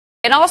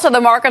And also the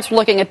markets were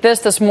looking at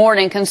this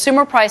morning,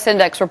 Consumer Price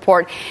Index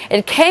report.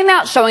 It came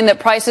out showing that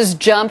prices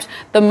jumped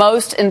the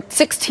most in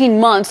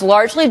 16 months,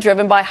 largely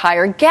driven by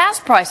higher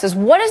gas prices.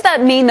 What does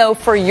that mean, though,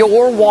 for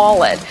your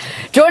wallet?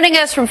 Joining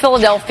us from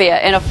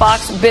Philadelphia in a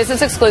Fox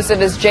Business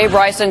exclusive is Jay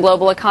Bryson,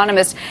 global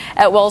economist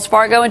at Wells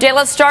Fargo. And Jay,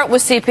 let's start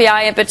with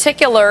CPI in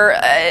particular.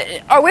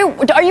 Are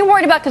you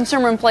worried about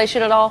consumer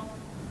inflation at all?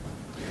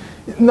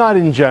 Not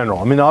in general.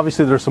 I mean,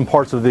 obviously, there's some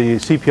parts of the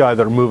CPI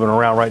that are moving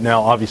around right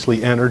now.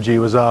 Obviously, energy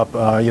was up.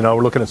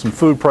 We're looking at some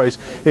food price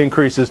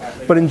increases.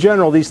 But in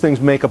general, these things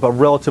make up a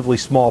relatively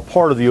small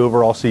part of the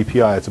overall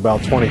CPI. It's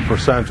about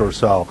 20% or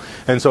so.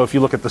 And so if you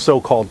look at the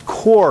so-called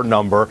core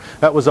number,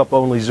 that was up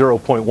only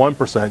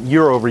 0.1%.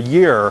 Year over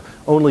year,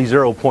 only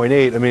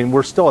 0.8. I mean,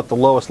 we're still at the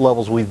lowest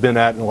levels we've been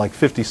at in like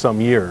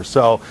 50-some years.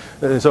 So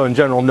in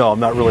general, no, I'm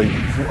not really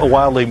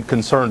wildly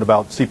concerned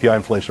about CPI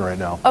inflation right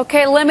now.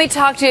 Okay, let me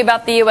talk to you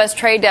about the U.S.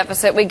 trade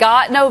deficit. We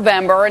got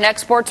November and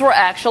exports were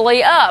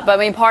actually up. I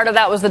mean, part of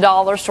that was the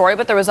dollar story,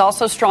 but there was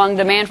also strong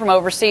demand from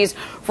overseas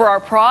for our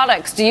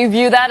products. Do you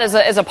view that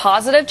as a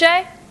positive,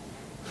 Jay?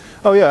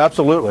 Oh, yeah,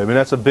 absolutely. I mean,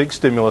 that's a big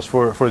stimulus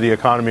for the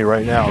economy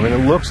right now. I mean,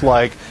 it looks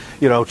like,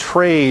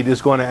 trade is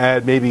going to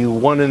add maybe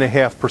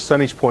 1.5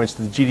 percentage points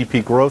to the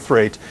GDP growth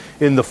rate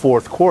in the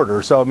fourth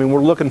quarter. So, I mean, we're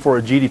looking for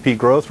a GDP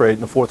growth rate in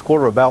the fourth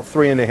quarter of about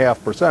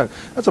 3.5%.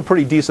 That's a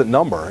pretty decent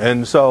number.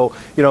 And so,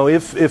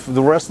 if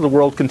the rest of the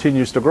world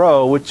continues to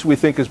grow, which we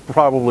think is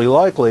probably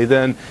likely,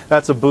 then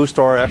that's a boost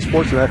to our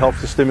exports, and that helps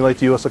to stimulate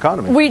the U.S.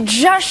 economy. We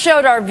just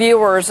showed our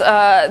viewers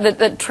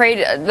the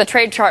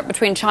trade chart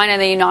between China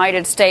and the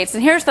United States.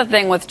 And here's the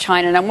thing with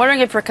China, and I'm wondering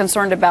if you're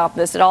concerned about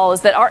this at all,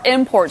 is that our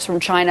imports from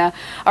China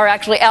are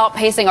actually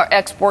outpacing our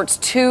exports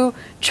to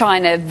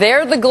China.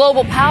 They're the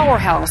global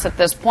powerhouse at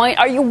this point.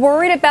 Are you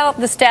worried about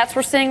the stats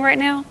we're seeing right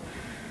now?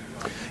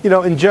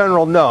 In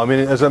general, no. I mean,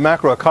 as a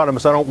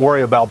macroeconomist, I don't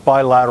worry about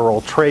bilateral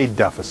trade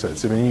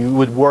deficits. I mean, you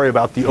would worry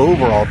about the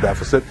overall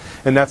deficit,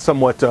 and that's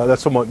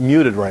somewhat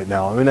muted right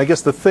now. I mean, I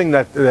guess the thing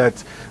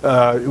that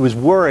was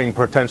worrying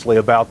potentially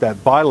about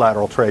that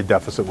bilateral trade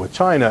deficit with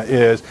China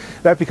is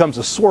that becomes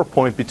a sore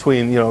point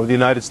between the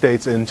United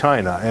States and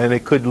China, and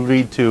it could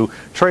lead to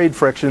trade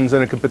frictions,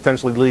 and it could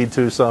potentially lead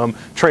to some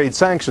trade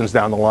sanctions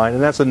down the line,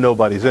 and that's in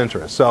nobody's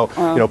interest. So,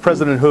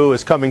 President Hu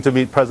is coming to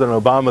meet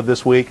President Obama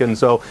this week, and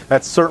so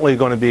that's certainly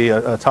going to be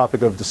a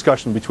topic of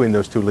discussion between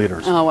those two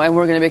leaders. Oh, and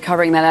we're going to be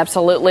covering that,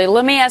 absolutely.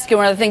 Let me ask you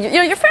one other thing.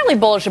 You're fairly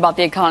bullish about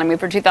the economy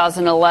for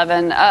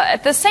 2011.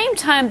 At the same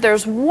time,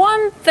 there's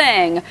one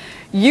thing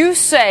you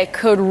say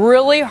could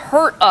really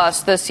hurt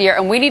us this year,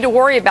 and we need to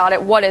worry about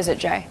it. What is it,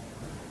 Jay?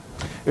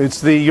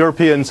 It's the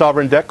European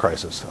sovereign debt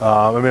crisis.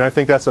 I mean, I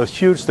think that's a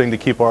huge thing to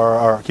keep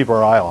our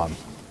eye on.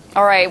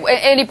 All right.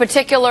 Any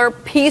particular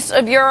piece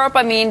of Europe?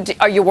 I mean,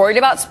 are you worried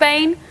about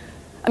Spain?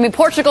 I mean,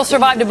 Portugal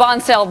survived a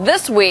bond sale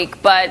this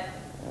week, but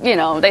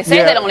they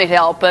say they don't need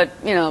help, but,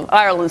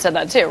 Ireland said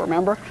that too,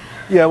 remember?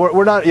 Yeah,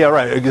 we're not, yeah,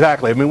 right,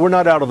 exactly. I mean, we're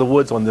not out of the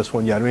woods on this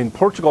one yet. I mean,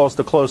 Portugal is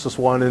the closest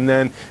one, and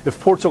then if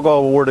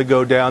Portugal were to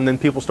go down, then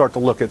people start to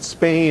look at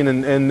Spain,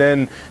 and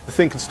then the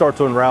thing can start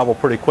to unravel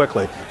pretty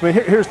quickly. I mean,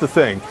 here's the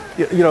thing.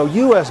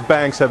 U.S.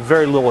 banks have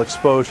very little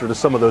exposure to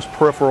some of those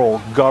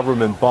peripheral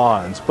government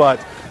bonds,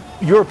 but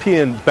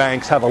European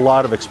banks have a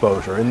lot of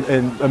exposure,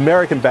 and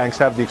American banks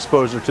have the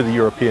exposure to the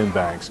European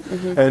banks.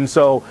 And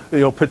so,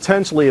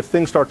 potentially if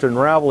things start to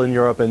unravel in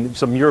Europe and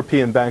some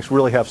European banks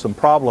really have some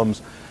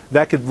problems,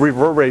 that could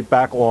reverberate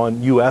back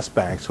on U.S.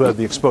 banks who have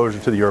the exposure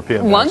to the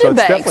European banks. London so it's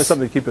banks. Definitely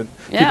something to keep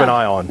an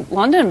eye on.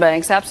 London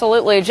banks,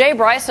 absolutely. Jay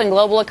Bryson,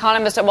 global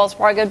economist at Wells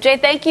Fargo. Jay,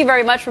 thank you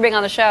very much for being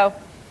on the show.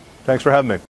 Thanks for having me.